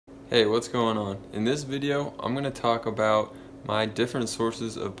Hey, what's going on? In this video, I'm going to talk about my different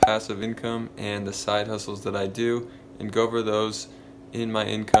sources of passive income and the side hustles that I do and go over those in my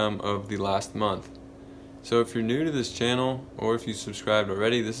income of the last month. So if you're new to this channel or if you subscribed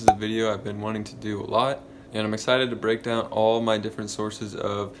already, this is a video I've been wanting to do a lot, and I'm excited to break down all my different sources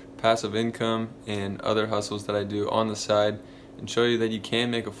of passive income and other hustles that I do on the side and show you that you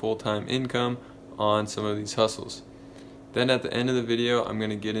can make a full-time income on some of these hustles. Then at the end of the video, I'm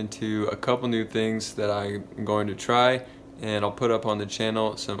going to get into a couple new things that I'm going to try, and I'll put up on the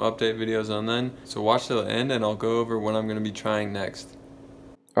channel some update videos on them. So watch till the end and I'll go over what I'm going to be trying next.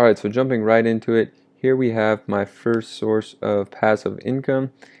 Alright, so jumping right into it, here we have my first source of passive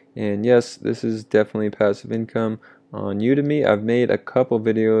income. And yes, this is definitely passive income on Udemy. I've made a couple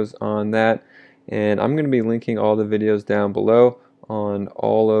videos on that, and I'm going to be linking all the videos down below on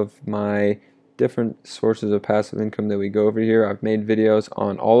all of my different sources of passive income that we go over here. I've made videos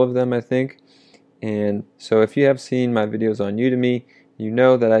on all of them, I think. And so if you have seen my videos on Udemy, you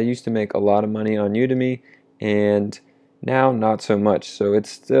know that I used to make a lot of money on Udemy, and now not so much. So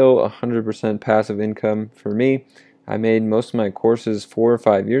it's still 100% passive income for me. I made most of my courses 4 or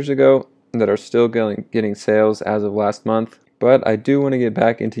 5 years ago that are still getting sales as of last month. But I do want to get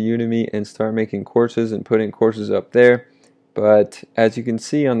back into Udemy and start making courses and putting courses up there. But as you can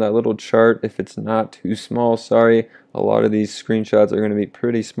see on that little chart, if it's not too small, sorry, a lot of these screenshots are going to be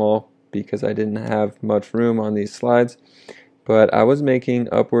pretty small because I didn't have much room on these slides. But I was making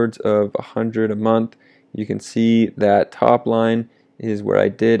upwards of 100 a month. You can see that top line is where I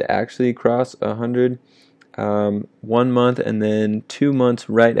did actually cross 100, 1 month and then 2 months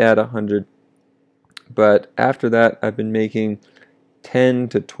right at 100. But after that, I've been making $10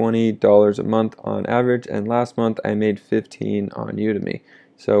 to $20 a month on average, and last month I made 15 on Udemy.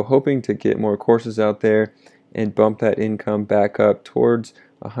 So hoping to get more courses out there and bump that income back up towards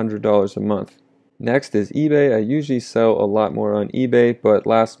 $100 a month. Next is eBay. I usually sell a lot more on eBay, but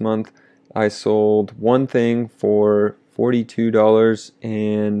last month I sold one thing for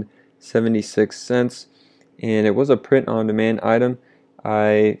 $42.76, and it was a print-on-demand item.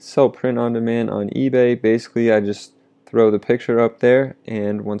 I sell print-on-demand on eBay. Basically, I just throw the picture up there,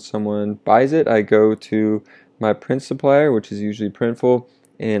 and when someone buys it, I go to my print supplier, which is usually Printful,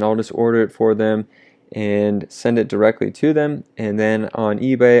 and I'll just order it for them and send it directly to them. And then on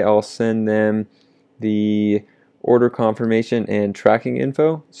eBay, I'll send them the order confirmation and tracking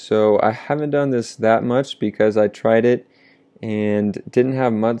info. So I haven't done this that much because I tried it and didn't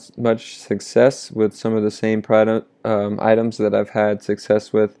have much success with some of the same items that I've had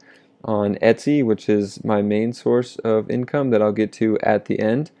success with on Etsy, which is my main source of income that I'll get to at the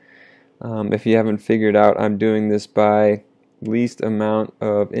end. If you haven't figured out, I'm doing this by least amount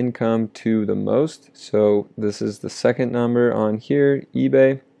of income to the most. So this is the second number on here,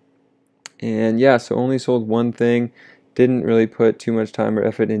 eBay. And yeah, so only sold one thing. Didn't really put too much time or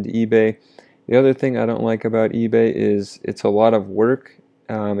effort into eBay. The other thing I don't like about eBay is it's a lot of work.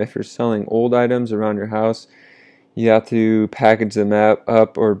 If you're selling old items around your house, you have to package them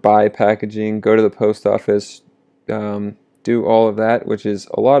up or buy packaging, go to the post office, do all of that, which is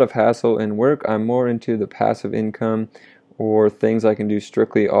a lot of hassle and work. I'm more into the passive income or things I can do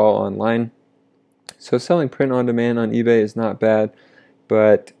strictly all online. So selling print on demand on eBay is not bad,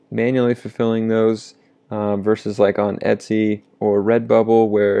 but manually fulfilling those versus like on Etsy or Redbubble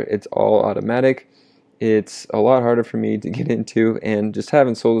where it's all automatic, it's a lot harder for me to get into, and just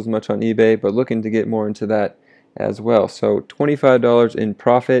haven't sold as much on eBay, but looking to get more into that as well. So $25 in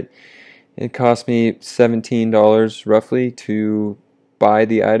profit. It cost me $17 roughly to buy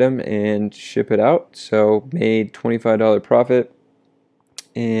the item and ship it out, so made $25 profit,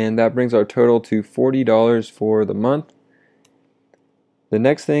 and that brings our total to $40 for the month. The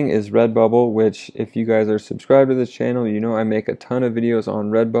next thing is Redbubble, which if you guys are subscribed to this channel, you know I make a ton of videos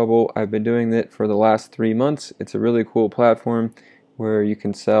on Redbubble. I've been doing it for the last 3 months. It's a really cool platform where you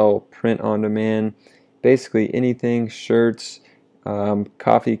can sell print on demand, basically anything, shirts,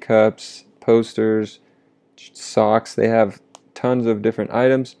 coffee cups, posters, socks. They have tons of different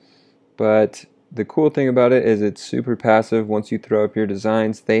items, but the cool thing about it is it's super passive. Once you throw up your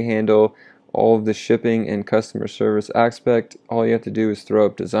designs, they handle all of the shipping and customer service aspect. All you have to do is throw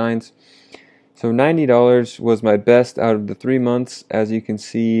up designs. So $90 was my best out of the 3 months, as you can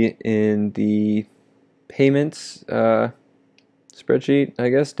see in the payments spreadsheet, I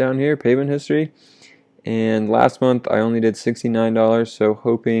guess, down here, payment history. And last month I only did $69, so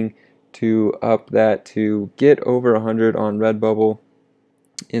hoping to up that to get over 100 on Redbubble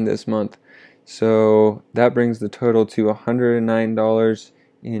in this month. So that brings the total to $109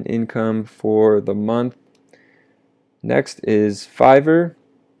 in income for the month. Next is Fiverr.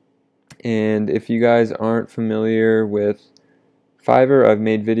 And if you guys aren't familiar with Fiverr, I've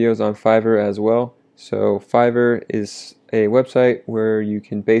made videos on Fiverr as well. So Fiverr is a website where you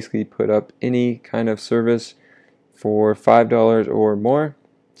can basically put up any kind of service for $5 or more.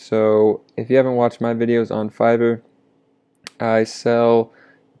 So if you haven't watched my videos on Fiverr, I sell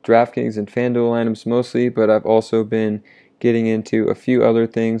DraftKings and FanDuel items mostly, but I've also been getting into a few other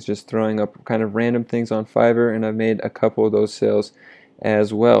things, just throwing up kind of random things on Fiverr, and I've made a couple of those sales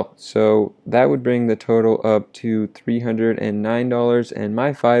as well. So that would bring the total up to $309, and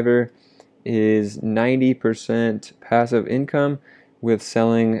my Fiverr is 90% passive income with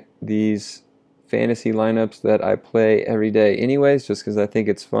selling these fantasy lineups that I play every day anyways, just because I think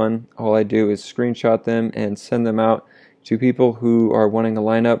it's fun. All I do is screenshot them and send them out to people who are wanting a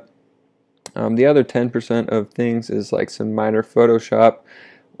lineup. The other 10% of things is like some minor Photoshop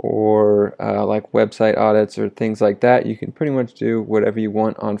or like website audits or things like that. You can pretty much do whatever you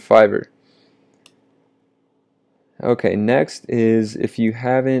want on Fiverr. Okay, next is, if you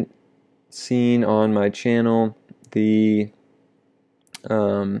haven't seen on my channel the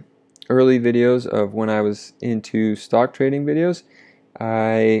early videos of when I was into stock trading videos,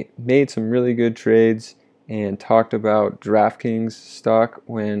 I made some really good trades and talked about DraftKings stock.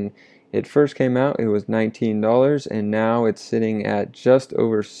 When it first came out, it was $19, and now it's sitting at just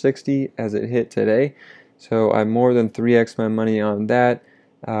over $60 as it hit today. So I more than 3x my money on that.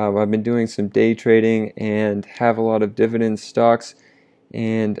 I've been doing some day trading and have a lot of dividend stocks,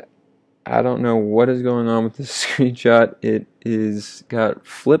 and I don't know what is going on with this screenshot. It is got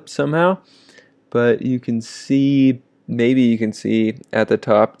flipped somehow, but you can see, maybe you can see at the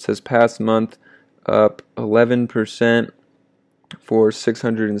top, it says past month up 11% for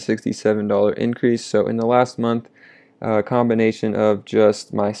 $667 increase. So in the last month, a combination of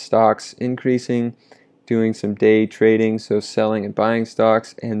just my stocks increasing, doing some day trading, so selling and buying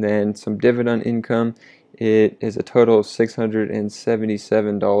stocks, and then some dividend income, it is a total of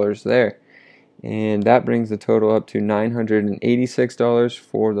 $677 there. And that brings the total up to $986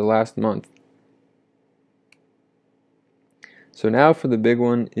 for the last month. So now for the big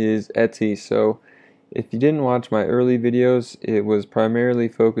one is Etsy. So if you didn't watch my early videos, it was primarily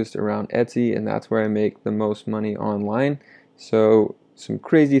focused around Etsy, and that's where I make the most money online. So some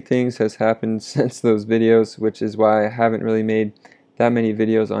crazy things has happened since those videos, which is why I haven't really made that many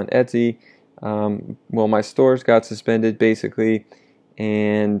videos on Etsy. Well, my stores got suspended basically,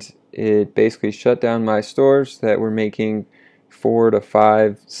 and it basically shut down my stores that were making $4,000 to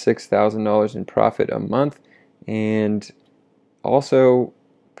 $5,000, $6,000 in profit a month. And also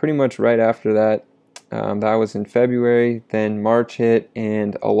pretty much right after that, that was in February, then March hit,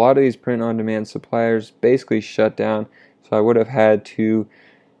 and a lot of these print-on-demand suppliers basically shut down, so I would have had to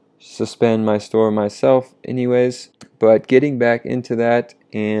suspend my store myself anyways. But getting back into that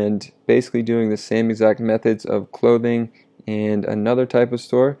and basically doing the same exact methods of clothing and another type of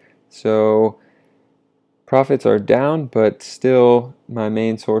store, so profits are down, but still my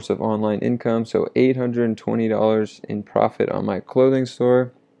main source of online income. So $820 in profit on my clothing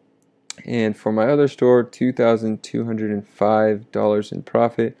store, and for my other store, $2,205 in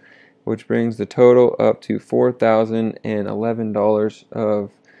profit, which brings the total up to $4,011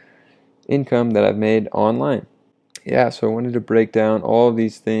 of income that I've made online. Yeah, so I wanted to break down all of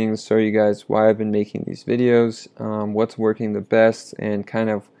these things, show you guys why I've been making these videos, what's working the best, and kind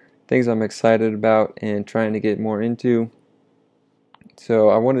of things I'm excited about and trying to get more into. So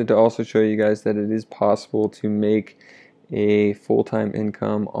I wanted to also show you guys that it is possible to make a full-time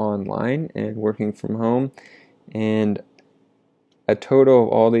income online and working from home, and a total of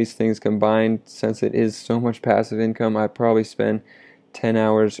all these things combined, since it is so much passive income, I probably spend 10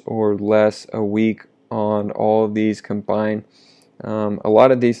 hours or less a week on all of these combined. A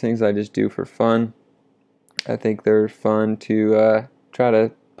lot of these things I just do for fun. I think they're fun to try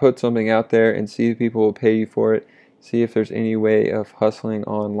to put something out there and see if people will pay you for it, see if there's any way of hustling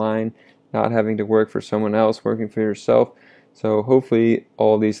online, not having to work for someone else, working for yourself. So hopefully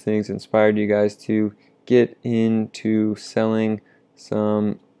all these things inspired you guys to get into selling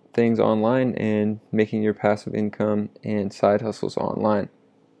some things online and making your passive income and side hustles online.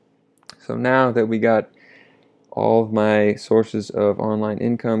 So now that we got all of my sources of online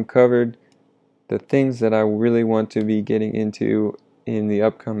income covered, the things that I really want to be getting into in the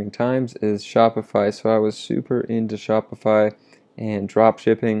upcoming times is Shopify. So I was super into Shopify and drop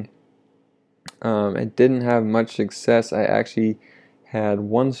shipping. It didn't have much success. I actually had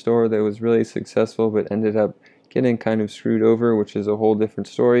one store that was really successful but ended up getting kind of screwed over, which is a whole different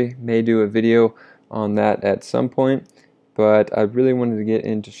story. May do a video on that at some point, but I really wanted to get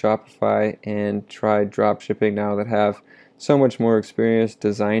into Shopify and try drop shipping now that I have so much more experience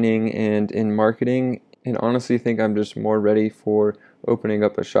designing and in marketing, and honestly think I'm just more ready for opening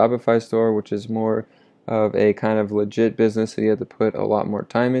up a Shopify store, which is more of a kind of legit business that you have to put a lot more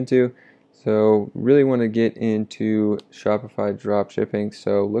time into. So really want to get into Shopify dropshipping,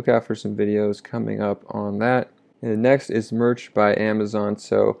 so look out for some videos coming up on that. And next is Merch by Amazon.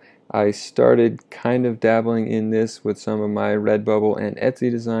 So I started kind of dabbling in this with some of my Redbubble and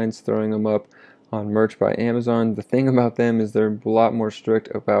Etsy designs, throwing them up on Merch by Amazon. The thing about them is they're a lot more strict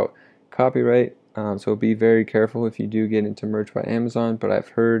about copyright, so be very careful if you do get into Merch by Amazon, but I've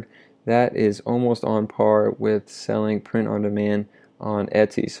heard that is almost on par with selling print on demand on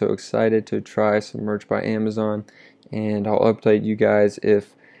Etsy. So excited to try some Merch by Amazon, and I'll update you guys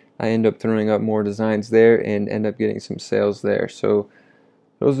if I end up throwing up more designs there and end up getting some sales there. So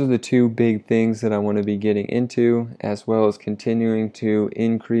those are the two big things that I want to be getting into, as well as continuing to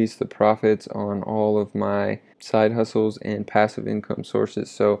increase the profits on all of my side hustles and passive income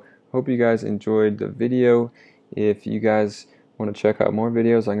sources. So hope you guys enjoyed the video. If you guys want to check out more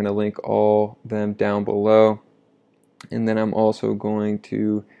videos, I'm going to link all them down below. And then I'm also going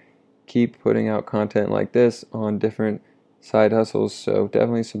to keep putting out content like this on different side hustles. So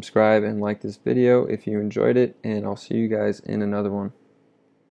definitely subscribe and like this video if you enjoyed it, and I'll see you guys in another one.